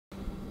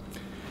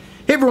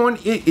Hey everyone,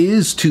 it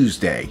is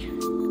Tuesday.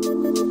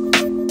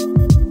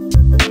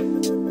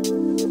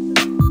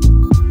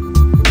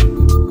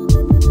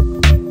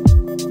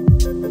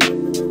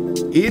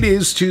 It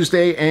is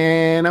Tuesday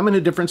and I'm in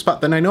a different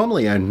spot than I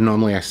normally am.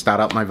 Normally I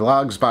start out my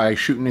vlogs by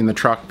shooting in the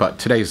truck, but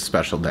today's a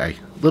special day.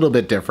 A little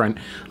bit different.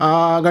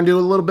 I'm going to do a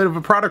little bit of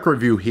a product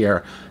review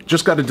here.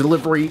 Just got a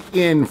delivery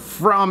in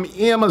from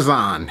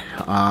Amazon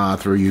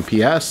through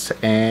UPS,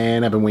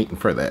 and I've been waiting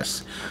for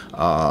this.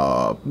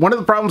 One of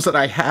the problems that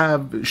I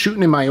have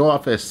shooting in my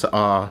office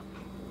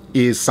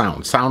is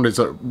sound. Sound is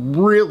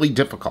really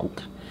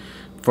difficult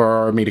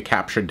for me to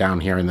capture down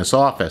here in this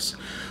office.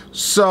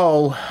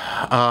 So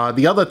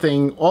the other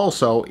thing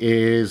also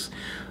is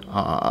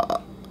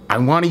I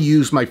want to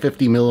use my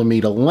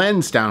 50mm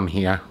lens down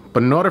here,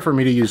 but in order for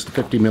me to use the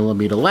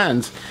 50mm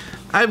lens,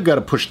 I've got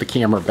to push the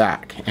camera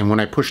back. And when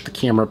I push the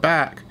camera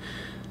back,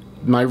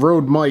 my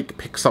Rode mic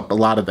picks up a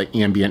lot of the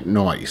ambient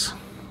noise.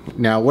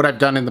 Now what I've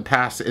done in the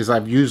past is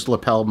I've used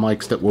lapel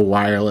mics that were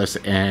wireless,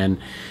 and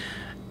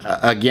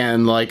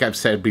again, like I've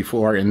said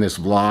before in this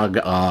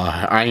vlog,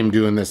 I am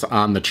doing this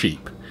on the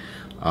cheap.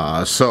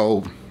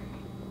 So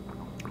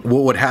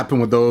what would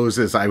happen with those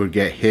is I would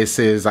get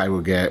hisses, I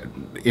would get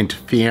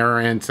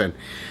interference, and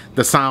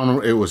the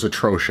sound, it was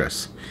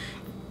atrocious.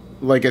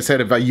 Like I said,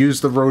 if I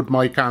use the Rode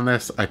mic on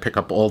this, I pick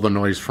up all the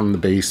noise from the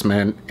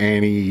basement,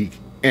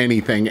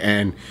 anything,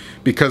 and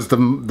because the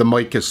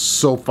mic is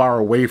so far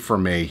away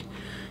from me,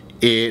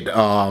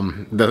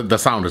 the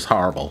sound is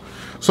horrible.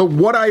 So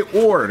what I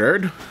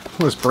ordered,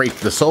 let's break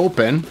this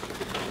open.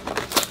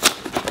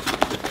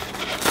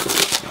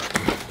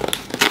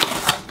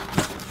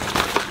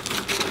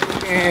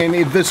 And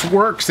if this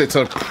works, it's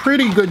a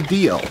pretty good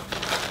deal.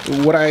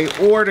 What I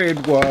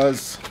ordered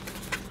was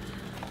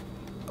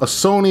a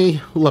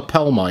Sony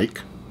lapel mic.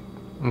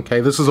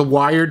 Okay, this is a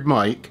wired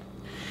mic.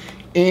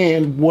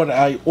 And what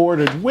I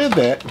ordered with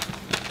it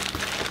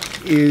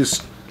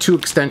is 2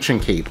 extension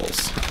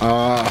cables.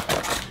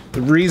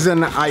 The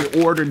reason I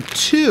ordered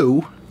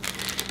 2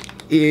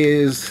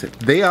 is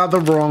they are the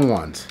wrong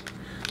ones.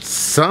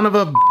 Son of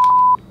a...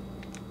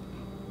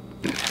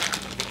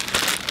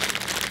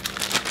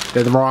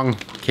 They're the wrong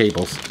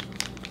cables.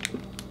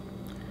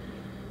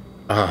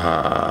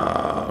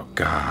 Oh,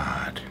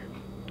 God.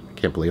 I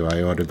can't believe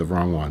I ordered the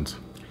wrong ones.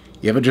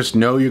 You ever just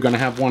know you're going to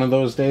have one of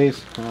those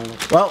days?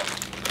 Well,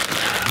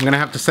 I'm going to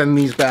have to send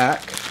these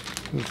back.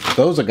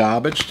 Those are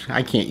garbage.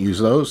 I can't use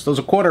those. Those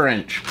are 1/4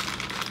 inch.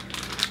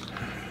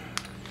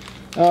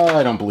 Oh,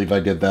 I don't believe I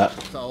did that.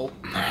 So,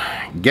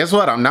 guess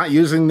what? I'm not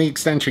using the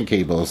extension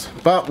cables.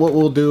 But what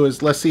we'll do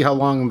is, let's see how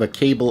long the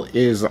cable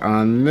is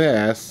on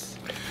this.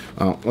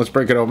 Oh, let's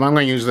break it open. I'm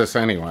going to use this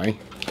anyway.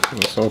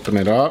 Let's open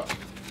it up.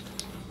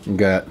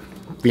 Got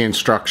the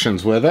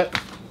instructions with it.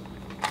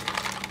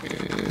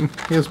 And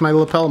here's my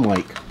lapel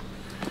mic.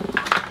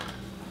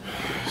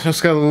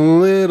 Just got a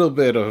little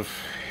bit of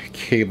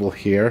cable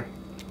here.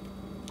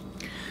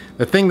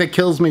 The thing that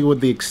kills me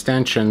with the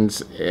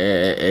extensions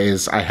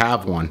is I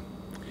have one,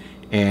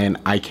 and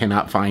I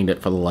cannot find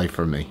it for the life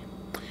of me.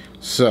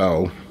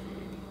 So,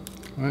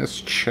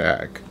 let's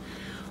check.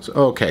 So,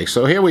 okay,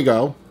 so here we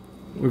go.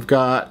 We've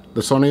got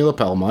the Sony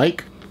lapel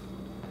mic,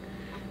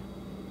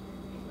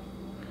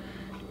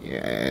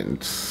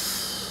 and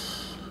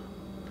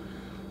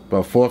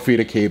about 4 feet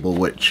of cable,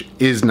 which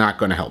is not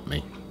going to help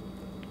me.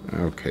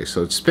 Okay,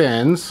 so it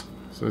spins.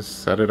 So let's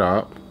set it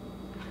up,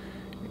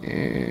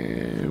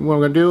 and what I'm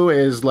going to do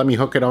is let me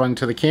hook it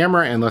onto the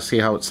camera and let's see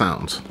how it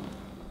sounds.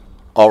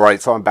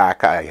 Alright, so I'm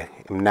back. I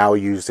am now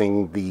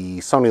using the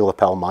Sony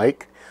lapel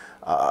mic.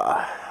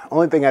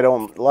 Only thing I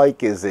don't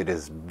like is it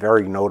is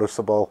very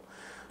noticeable.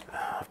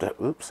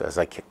 Oops, as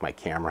I kick my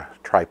camera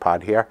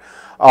tripod here.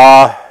 So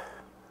I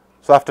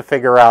have to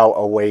figure out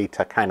a way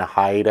to kind of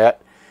hide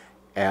it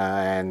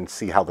and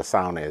see how the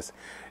sound is.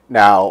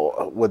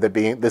 Now, with it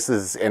being, this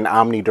is an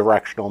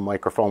omnidirectional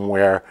microphone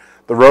where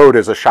the Rode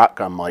is a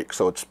shotgun mic,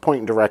 so it's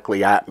pointing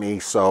directly at me,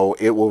 so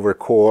it will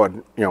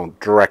record, you know,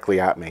 directly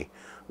at me.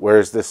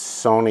 Whereas this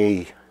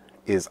Sony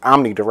is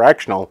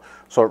omnidirectional,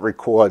 so it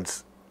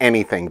records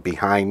anything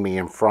behind me,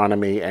 in front of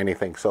me,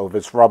 anything. So if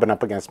it's rubbing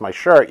up against my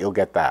shirt, you'll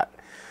get that.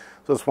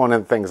 So it's one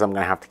of the things I'm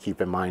going to have to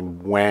keep in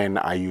mind when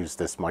I use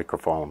this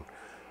microphone.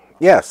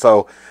 Yeah,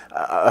 so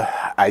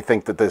I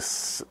think that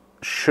this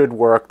should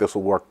work. This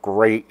will work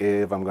great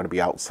if I'm going to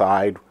be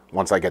outside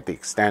once I get the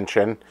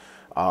extension.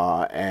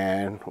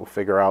 And we'll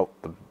figure out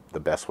the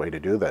best way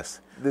to do this.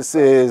 This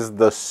is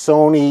the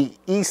Sony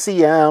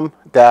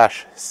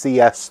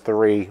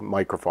ECM-CS3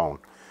 microphone.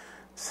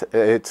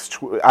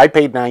 I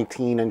paid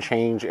 19 and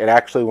change. It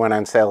actually went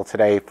on sale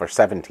today for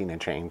 17 and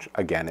change.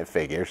 Again, it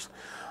figures.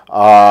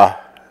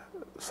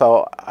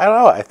 So, I don't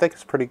know, I think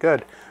it's pretty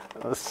good.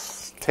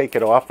 Let's take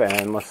it off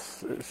and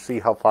let's see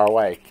how far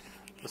away.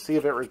 Let's see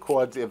if it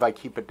records, if I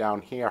keep it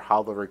down here,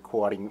 how the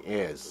recording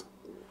is.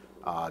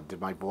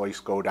 Did my voice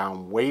go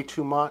down way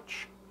too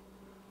much?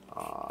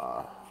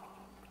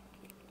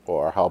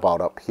 Or how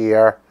about up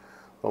here?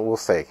 Well, we'll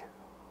see.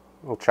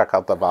 We'll check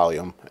out the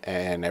volume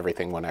and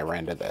everything when I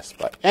render this.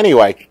 But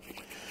anyway,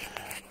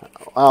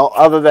 Well,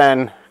 other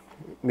than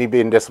me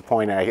being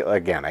disappointed,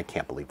 again, I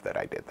can't believe that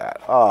I did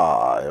that.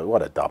 Oh,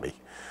 what a dummy.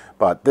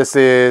 But this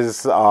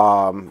is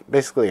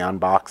basically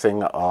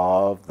unboxing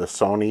of the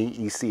Sony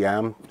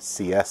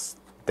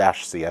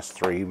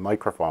ECM-CS3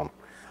 microphone.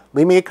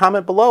 Leave me a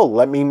comment below.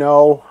 Let me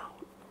know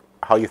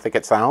how you think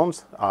it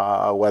sounds,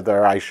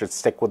 whether I should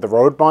stick with the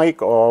Rode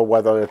mic or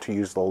whether to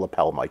use the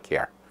lapel mic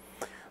here.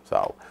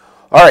 So,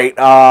 all right,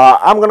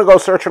 I'm going to go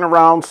searching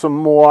around some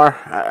more.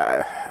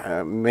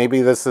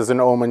 Maybe this is an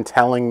omen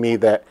telling me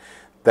that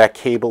that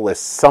cable is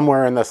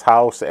somewhere in this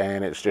house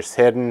and it's just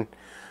hidden.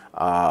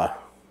 I'll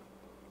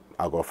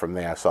go from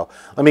there. So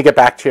let me get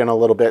back to you in a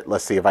little bit.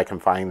 Let's see if I can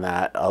find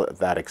that,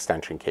 that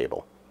extension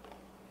cable.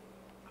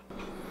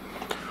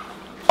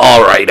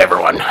 All right,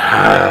 everyone.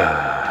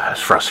 I was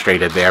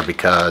frustrated there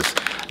because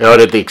I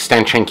ordered the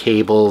extension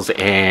cables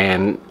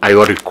and I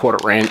ordered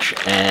 1/4 inch,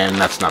 and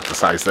that's not the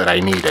size that I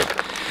needed.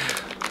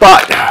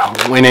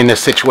 But when in a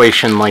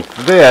situation like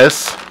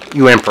this,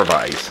 you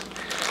improvise.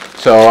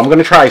 So I'm going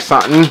to try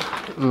something.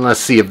 Let's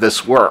see if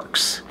this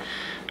works.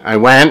 I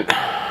went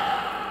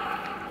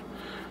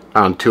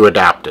on 2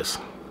 adapters.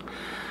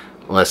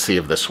 Let's see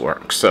if this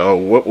works. So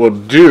what we'll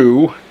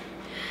do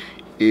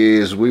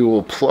is we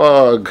will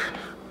plug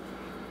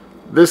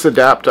this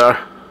adapter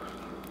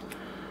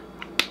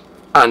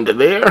under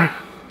there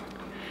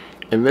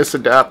and this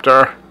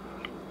adapter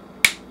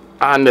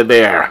under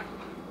there.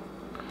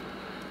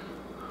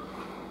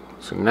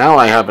 So now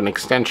I have an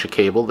extension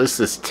cable. This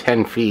is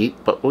 10 feet,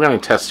 but we're going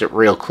to test it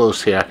real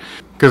close here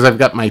because I've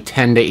got my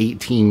 10 to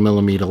 18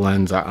 millimeter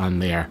lens on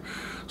there.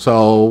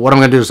 So what I'm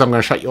going to do is I'm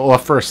going to shut you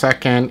off for a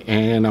second,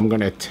 and I'm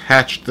going to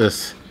attach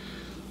this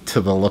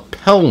to the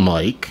lapel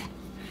mic.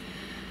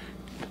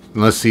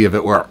 And let's see if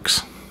it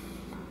works.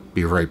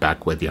 Be right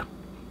back with you.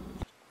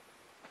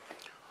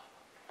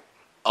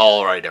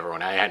 All right,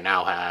 everyone. I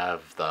now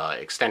have the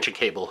extension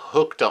cable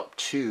hooked up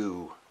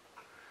to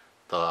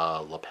the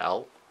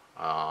lapel,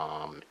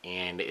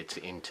 and it's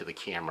into the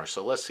camera.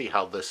 So let's see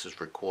how this is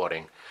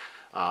recording.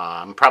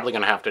 I'm probably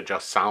going to have to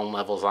adjust sound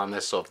levels on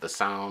this, so if the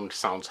sound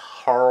sounds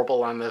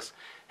horrible on this,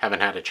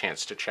 haven't had a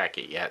chance to check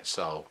it yet,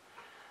 so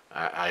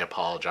I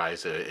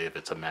apologize if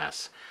it's a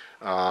mess.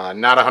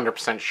 Not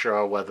 100%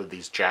 sure whether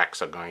these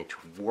jacks are going to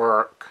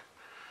work.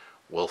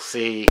 We'll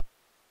see.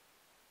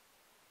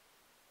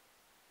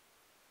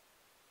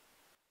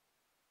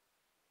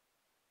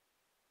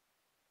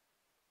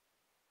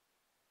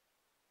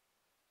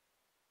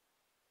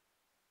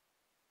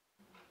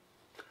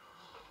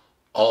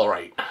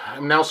 Alright,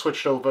 I'm now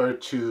switched over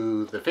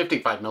to the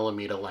 55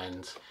 millimeter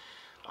lens.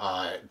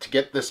 To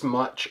get this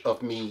much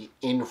of me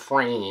in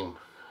frame,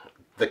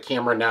 the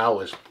camera now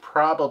is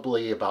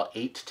probably about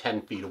 8 to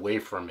 10 feet away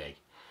from me.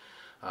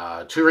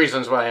 2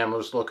 reasons why I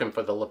was looking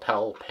for the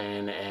lapel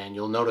pin, and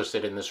you'll notice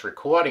it in this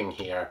recording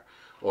here,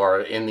 or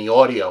in the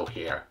audio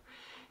here,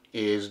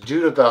 is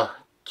due to the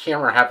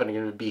camera having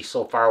to be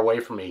so far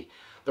away from me,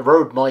 the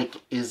Rode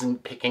mic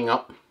isn't picking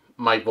up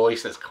my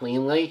voice as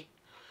cleanly.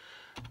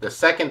 The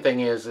second thing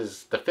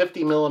is the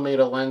 50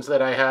 millimeter lens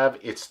that I have,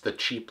 it's the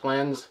cheap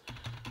lens.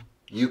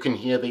 You can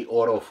hear the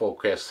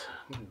autofocus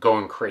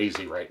going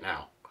crazy right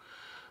now.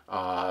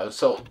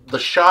 So the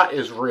shot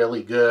is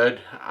really good.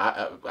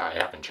 I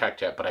haven't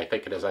checked yet, but I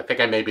think it is. I think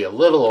I may be a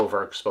little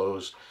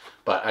overexposed,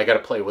 but I got to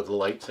play with the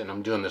lights, and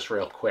I'm doing this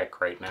real quick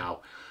right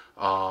now.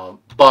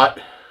 But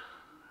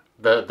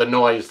the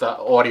noise, the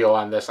audio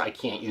on this, I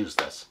can't use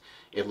this.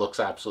 It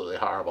looks absolutely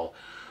horrible.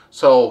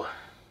 So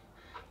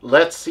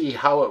let's see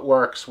how it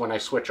works when I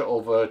switch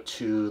over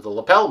to the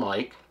lapel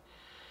mic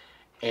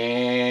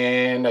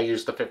and I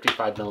use the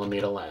 55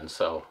 millimeter lens.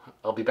 So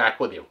I'll be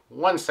back with you.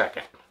 1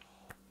 second.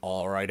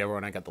 All right,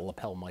 everyone, I got the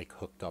lapel mic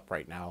hooked up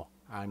right now.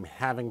 I'm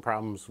having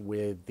problems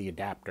with the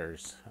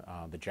adapters,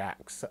 the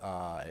jacks.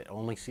 It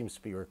only seems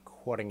to be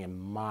recording in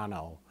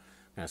mono.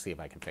 I'm going to see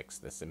if I can fix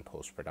this in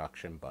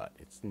post-production, but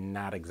it's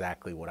not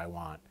exactly what I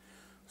want.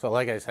 So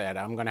like I said,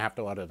 I'm going to have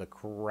to order the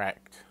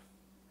correct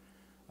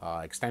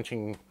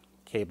extension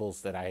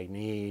cables that I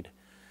need.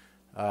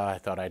 I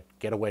thought I'd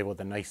get away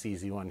with a nice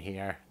easy one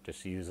here,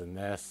 just using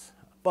this.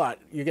 But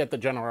you get the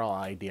general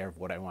idea of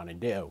what I want to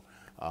do.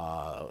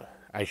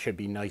 I should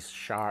be nice,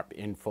 sharp,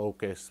 in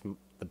focus.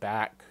 The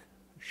back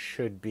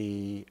should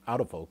be out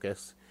of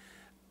focus.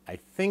 I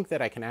think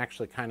that I can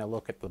actually kind of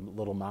look at the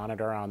little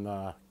monitor on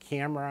the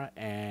camera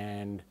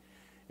and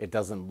it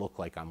doesn't look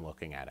like I'm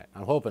looking at it.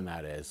 I'm hoping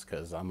that is,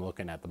 because I'm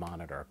looking at the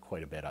monitor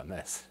quite a bit on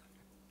this.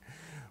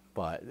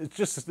 But it's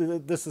just,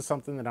 this is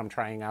something that I'm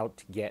trying out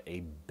to get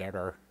a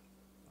better,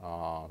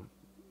 a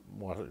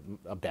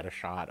better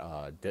shot,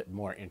 a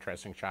more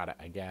interesting shot,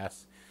 I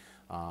guess,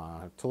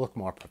 to look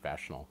more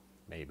professional,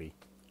 maybe.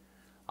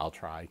 I'll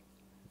try.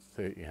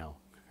 So, you know,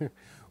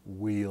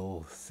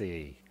 we'll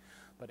see.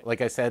 But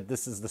like I said,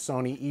 this is the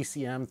Sony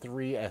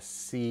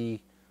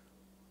ECM-CS3.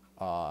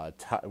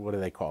 What are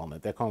they calling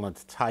it? They're calling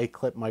it a tie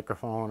clip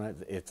microphone.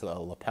 It's a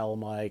lapel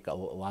mic, a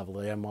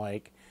lavalier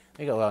mic.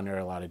 They go under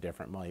a lot of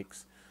different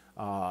mics.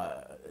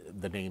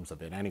 The names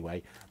of it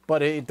anyway,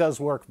 but it does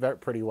work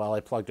pretty well. I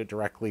plugged it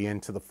directly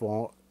into the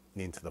phone,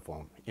 into the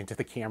phone, into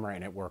the camera,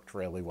 and it worked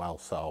really well.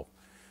 So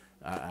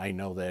I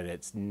know that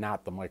it's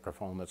not the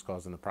microphone that's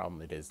causing the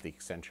problem. It is the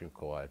extension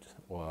cord,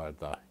 or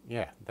the,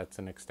 yeah, that's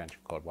an extension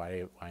cord.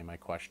 Why am I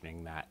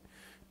questioning that?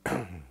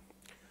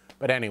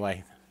 But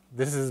anyway,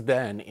 this has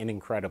been an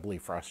incredibly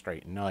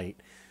frustrating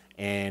night,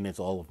 and it's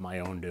all of my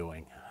own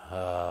doing.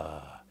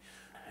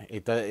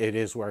 It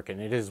is working.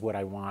 It is what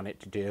I want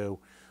it to do.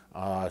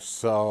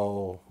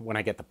 So when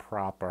I get the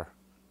proper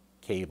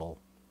cable,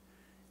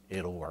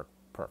 it'll work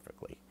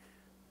perfectly.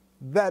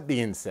 That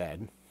being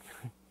said,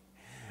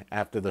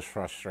 after this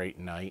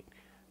frustrating night,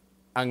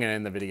 I'm going to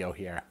end the video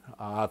here.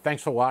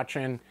 Thanks for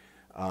watching.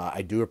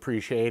 I do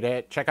appreciate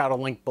it. Check out a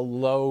link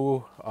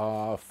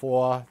below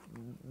for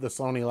the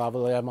Sony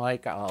Lavalier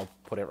mic. I'll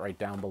put it right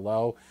down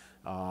below.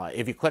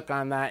 If you click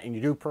on that and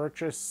you do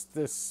purchase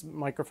this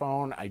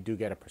microphone, I do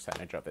get a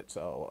percentage of it.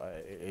 So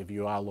if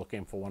you are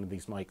looking for one of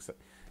these mics,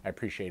 I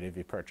appreciate it if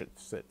you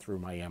purchase it through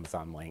my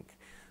Amazon link.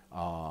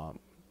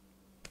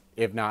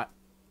 If not,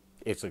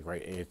 it's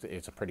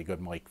a pretty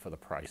good mic for the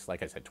price.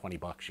 Like I said, 20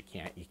 bucks, you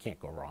can't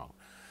go wrong.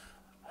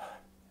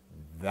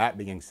 That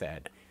being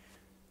said,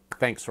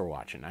 thanks for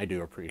watching. I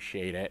do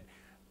appreciate it.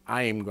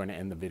 I am going to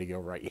end the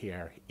video right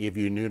here. If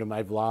you're new to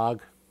my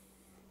vlog,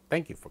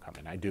 thank you for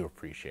coming. I do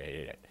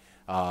appreciate it.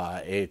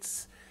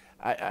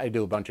 I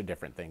do a bunch of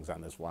different things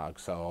on this vlog,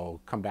 so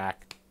come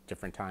back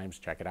different times,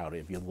 check it out.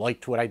 If you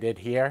liked what I did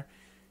here,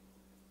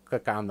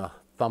 click on the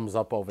thumbs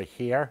up over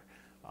here.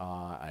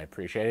 I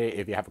appreciate it.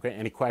 If you have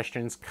any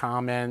questions,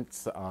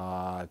 comments,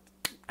 how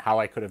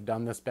I could have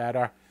done this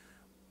better,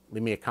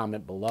 leave me a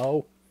comment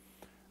below.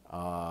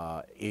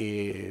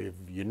 If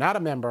you're not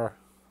a member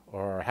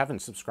or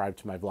haven't subscribed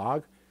to my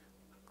vlog,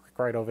 click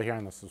right over here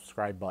on the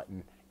subscribe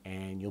button,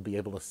 and you'll be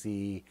able to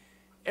see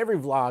every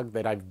vlog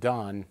that I've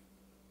done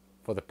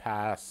for the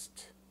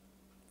past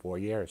 4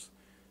 years.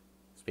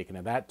 Speaking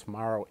of that,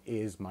 tomorrow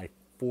is my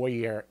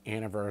 4-year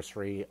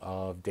anniversary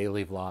of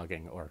daily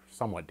vlogging, or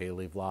somewhat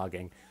daily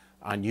vlogging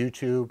on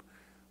YouTube.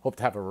 Hope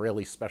to have a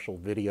really special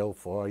video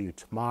for you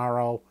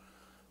tomorrow.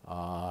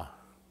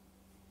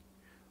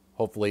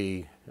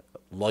 Hopefully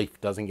life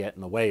doesn't get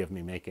in the way of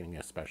me making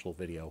a special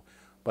video,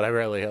 but I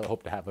really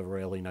hope to have a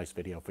really nice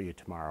video for you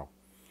tomorrow.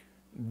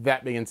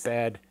 That being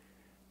said,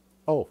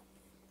 oh,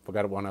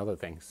 forgot one other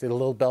thing. See the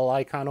little bell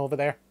icon over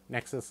there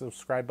next to the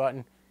subscribe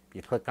button? If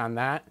you click on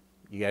that,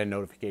 you get a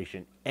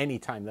notification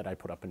anytime that I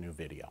put up a new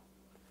video.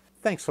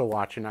 Thanks for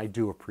watching. I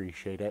do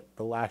appreciate it.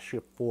 The last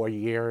 4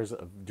 years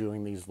of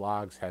doing these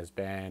vlogs has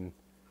been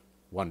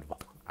wonderful.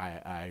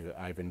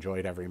 I've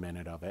enjoyed every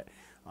minute of it.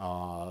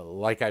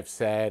 Like I've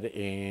said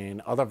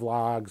in other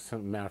vlogs,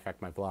 matter of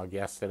fact, my vlog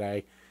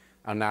yesterday,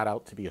 I'm not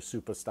out to be a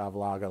superstar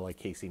vlogger like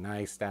Casey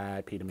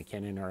Neistat, Peter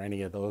McKinnon, or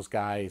any of those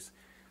guys.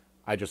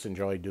 I just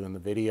enjoy doing the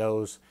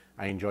videos.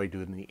 I enjoy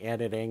doing the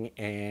editing,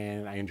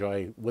 and I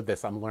enjoy, with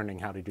this, I'm learning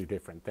how to do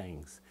different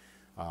things.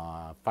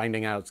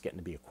 Finding out it's getting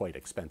to be a quite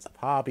expensive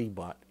hobby,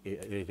 but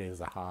it is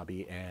a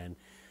hobby, and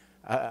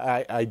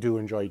I do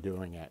enjoy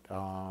doing it.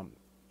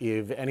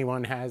 If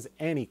anyone has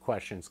any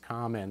questions,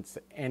 comments,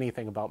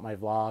 anything about my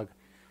vlog,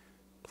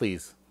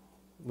 please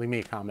leave me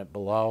a comment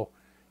below,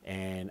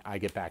 and I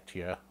get back to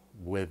you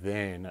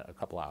within a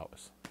couple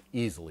hours.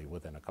 Easily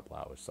within a couple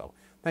hours. So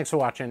thanks for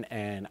watching,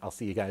 and I'll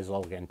see you guys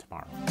all again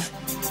tomorrow.